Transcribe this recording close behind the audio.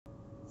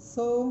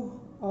So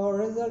our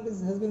result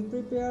has been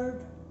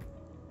prepared.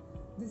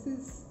 This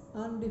is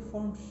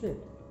undeformed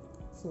shape.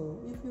 So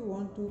if you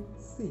want to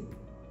see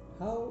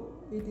how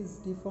it is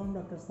deformed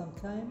after some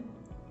time,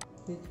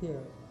 click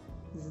here.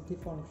 This is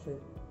deformed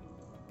shape,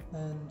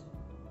 and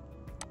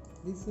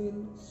this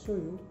will show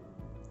you,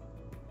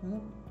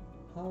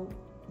 how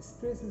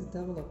stress is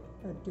developed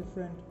at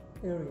different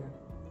area.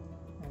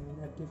 I mean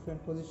at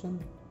different position,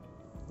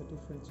 the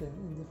different change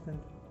in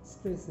different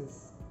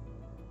stresses.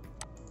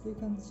 You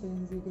can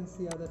change, you can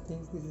see other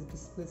things. This is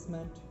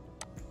displacement,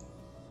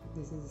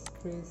 this is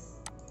stress,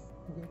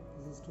 okay,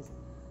 this is stress.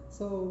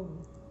 So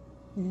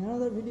in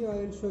another video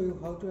I will show you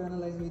how to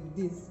analyze with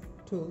these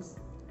tools,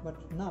 but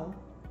now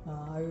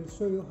I will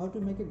show you how to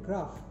make a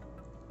graph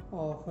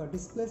of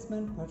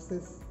displacement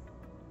versus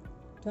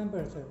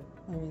temperature.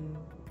 I mean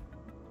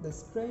the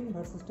strain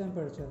versus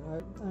temperature.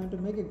 I want to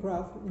make a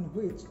graph in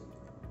which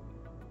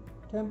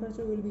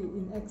temperature will be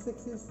in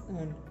x-axis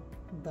and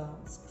the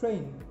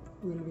strain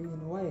will be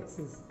in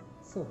y-axis.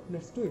 So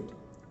let's do it.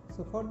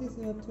 So for this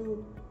you have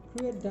to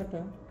create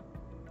data.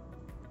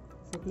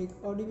 So click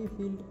ODB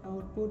field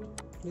output,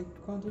 click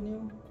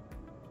continue.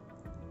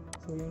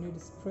 So you need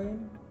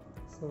strain,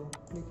 so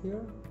click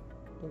here,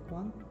 take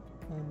one,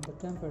 and the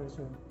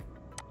temperature,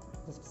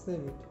 just save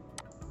it.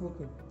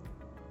 Okay.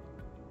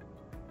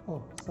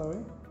 Oh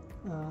sorry,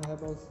 I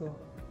have also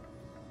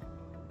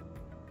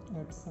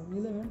add some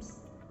elements.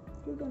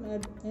 You can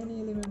add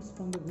any elements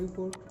from the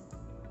viewport,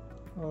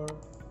 or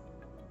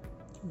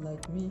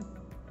like me,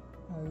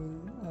 I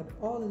will add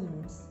all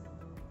elements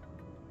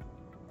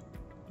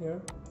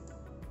here.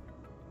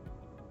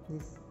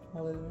 These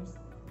all elements.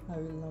 I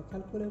will now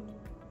calculate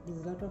this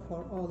data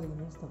for all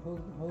elements, the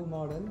whole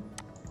model.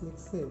 Click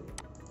save.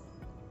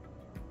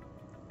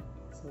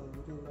 So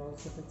it will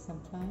also take some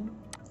time.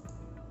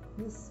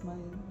 Yes, my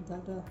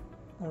data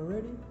are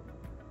ready.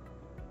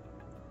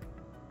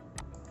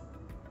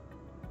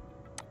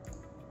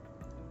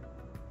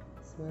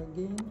 So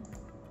again,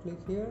 click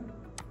here,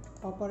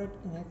 operate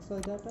in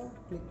XY data,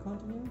 click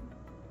continue.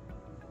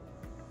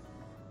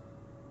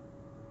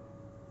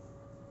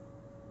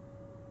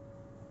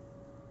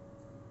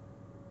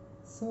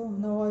 So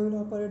now I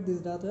will operate this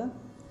data.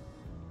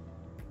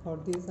 For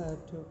this I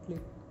have to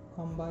click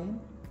combine.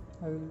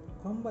 I will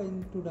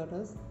combine two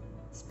data,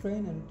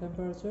 strain and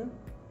temperature,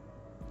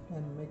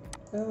 and make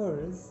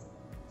average.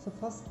 So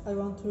first I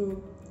want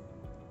to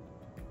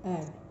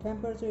add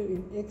temperature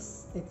in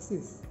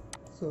x-axis.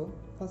 So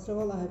first of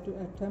all I have to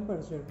add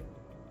temperature.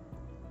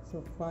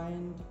 So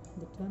find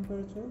the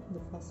temperature, the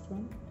first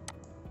one,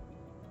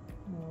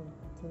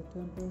 the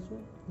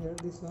temperature here,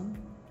 this one.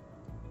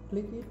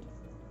 Click it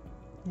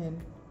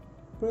and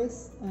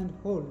press and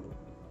hold.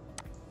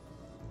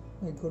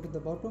 I go to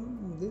the bottom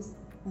of this,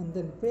 and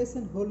then press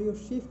and hold your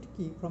shift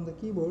key from the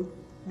keyboard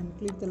and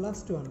click the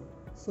last one.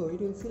 So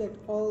it will select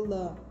all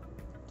the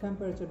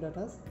temperature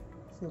data.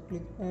 So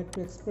click add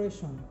to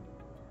expression.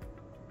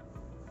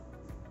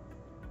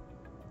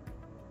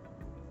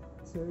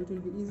 So it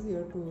will be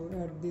easier to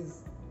add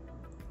these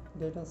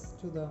data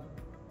to the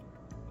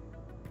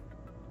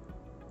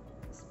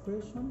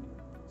expression.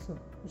 So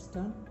it's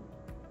done.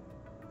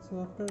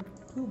 So after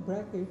two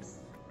brackets,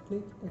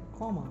 click a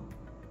comma.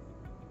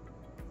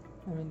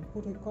 I mean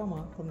put a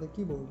comma from the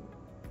keyboard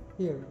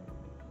here.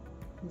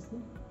 You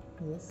see?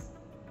 Yes.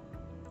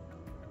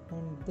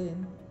 And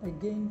then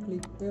again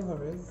click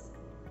average.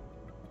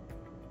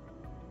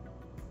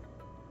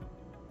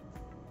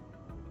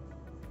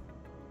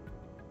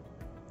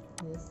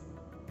 Yes,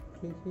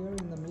 click here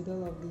in the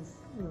middle of these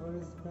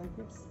average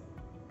brackets.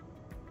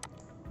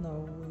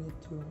 Now we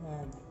need to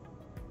add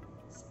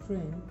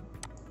strain.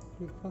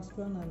 Click first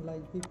one, and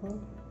like before,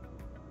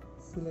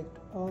 select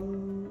all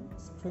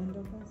strain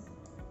data.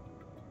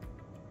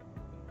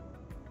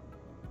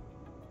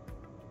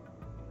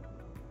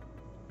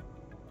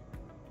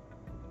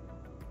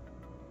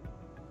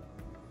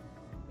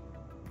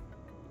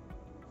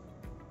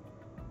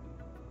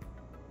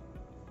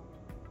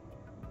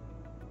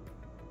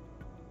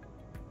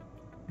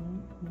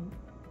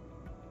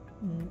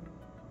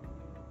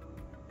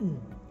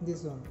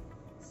 This one.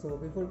 So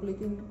before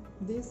clicking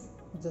this,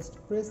 just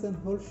press and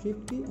hold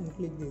shift key and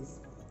click this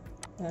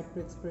add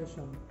to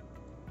expression.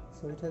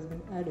 So it has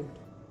been added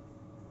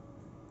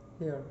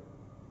here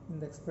in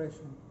the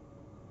expression.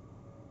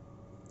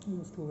 You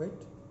have to wait.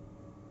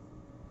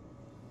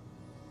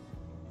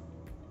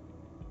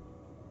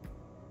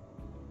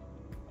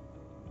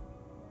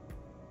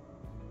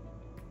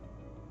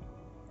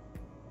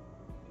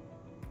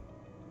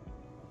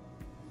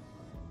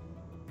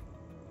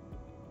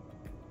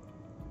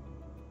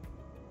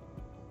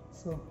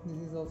 So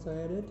this is also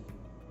added.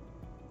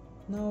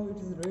 Now it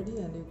is ready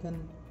and you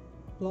can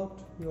plot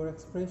your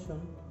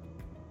expression.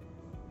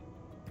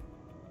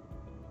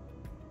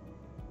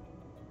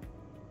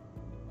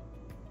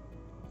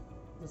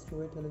 Just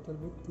wait a little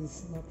bit,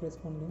 this is not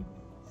responding.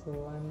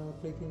 So I am now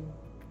clicking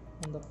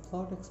on the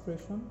plot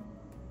expression.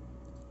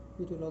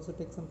 It will also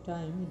take some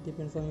time, it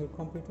depends on your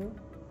computer.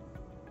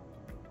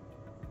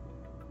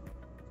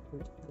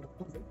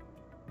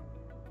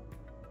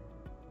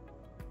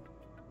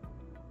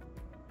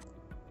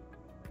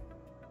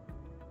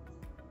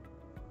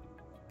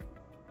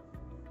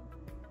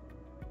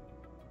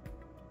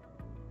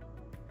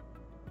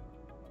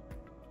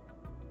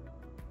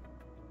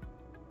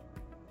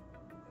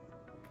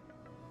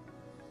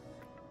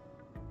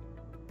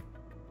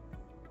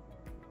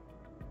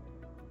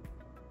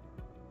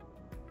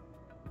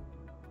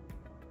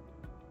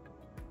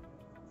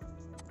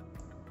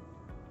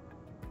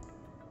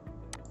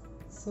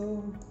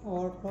 So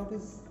our plot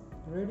is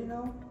ready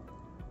now.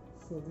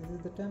 So this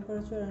is the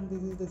temperature and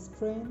this is the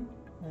strain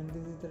and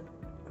this is the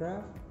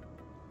graph.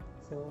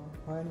 So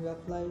when we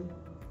apply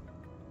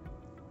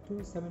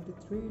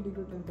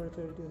 273-degree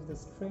temperature, it is the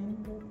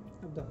strain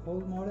of the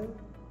whole model,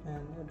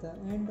 and at the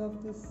end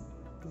of this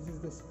is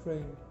the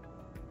strain.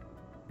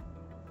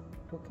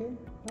 Okay,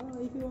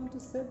 if you want to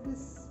save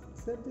this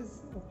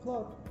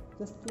plot,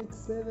 just click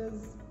save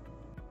as.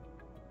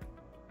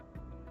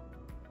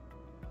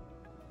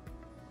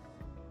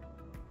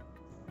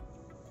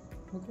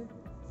 Okay,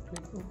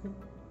 click OK.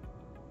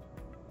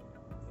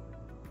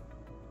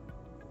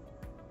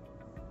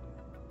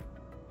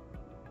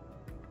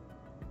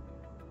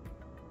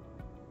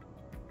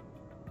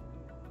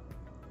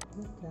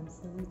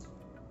 Cancel it.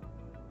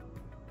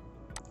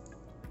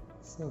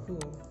 So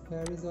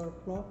here is our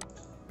plot.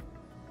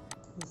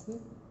 You see,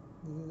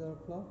 this is our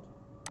plot.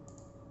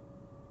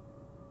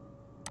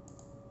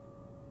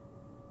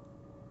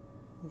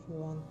 If you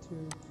want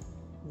to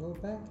go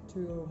back to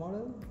your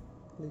model,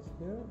 click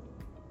here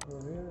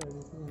or here,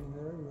 anything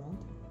anywhere you want.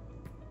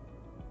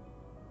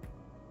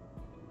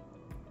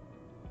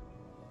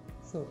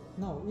 So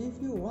now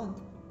if you want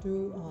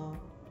to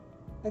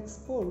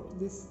export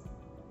this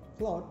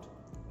plot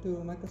to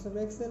Microsoft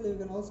Excel, you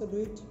can also do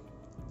it.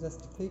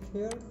 Just click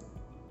here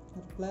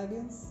at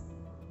plugins,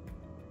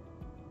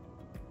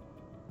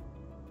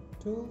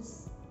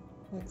 tools,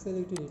 Excel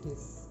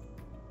utilities.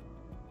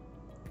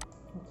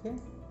 Okay,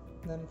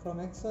 then from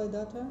XY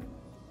data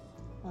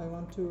I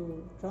want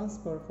to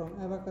transfer from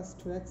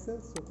Abaqus to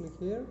Excel, so click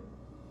here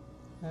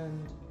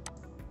and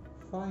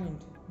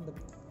find the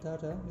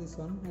data, this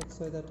one,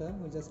 XY data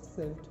we just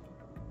saved.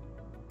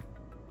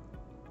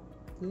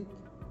 Click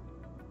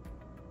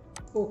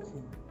OK.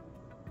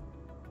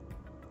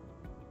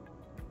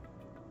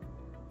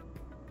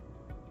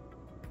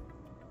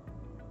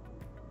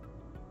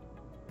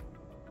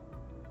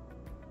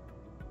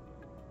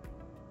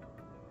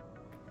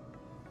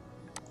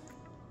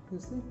 You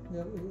see,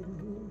 here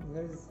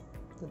is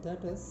the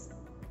data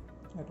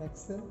at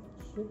Excel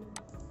sheet.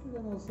 You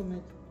can also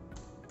make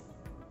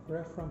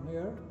graph from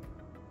here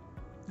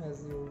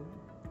as you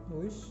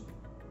wish.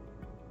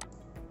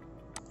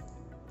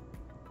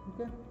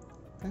 Okay,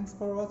 thanks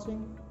for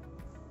watching.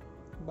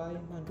 Bye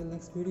until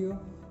next video.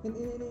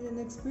 In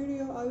next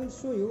video I will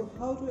show you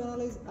how to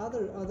analyze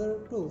other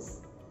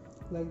tools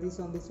like this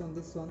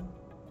one.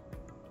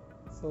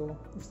 So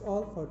it's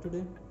all for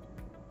today.